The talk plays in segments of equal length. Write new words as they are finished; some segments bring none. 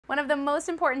One of the most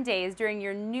important days during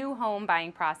your new home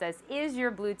buying process is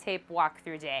your blue tape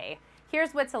walkthrough day.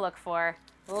 Here's what to look for.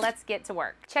 Let's get to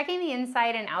work. Checking the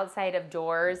inside and outside of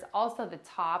doors, also the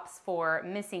tops for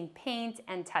missing paint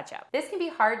and touch-up. This can be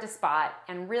hard to spot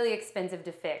and really expensive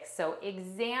to fix, so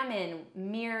examine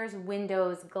mirrors,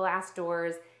 windows, glass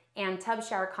doors, and tub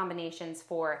shower combinations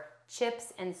for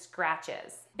chips and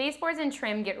scratches. Baseboards and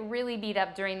trim get really beat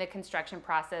up during the construction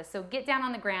process, so get down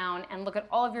on the ground and look at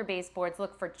all of your baseboards.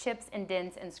 Look for chips and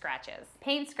dents and scratches.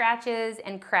 Paint scratches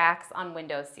and cracks on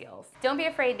window seals. Don't be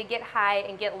afraid to get high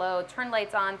and get low. Turn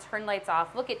lights on, turn lights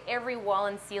off. Look at every wall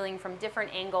and ceiling from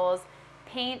different angles.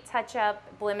 Paint, touch-up,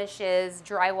 blemishes,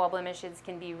 drywall blemishes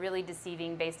can be really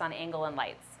deceiving based on angle and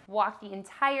lights. Walk the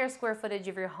entire square footage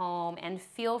of your home and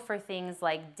feel for things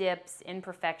like dips,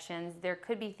 imperfections. There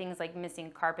could be things like missing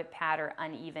carpet pad or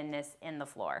unevenness in the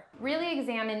floor. Really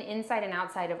examine inside and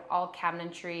outside of all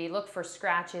cabinetry. Look for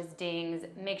scratches, dings,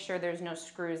 make sure there's no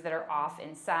screws that are off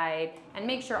inside, and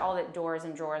make sure all the doors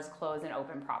and drawers close and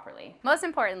open properly. Most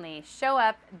importantly, show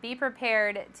up, be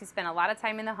prepared to spend a lot of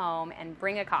time in the home, and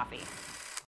bring a coffee.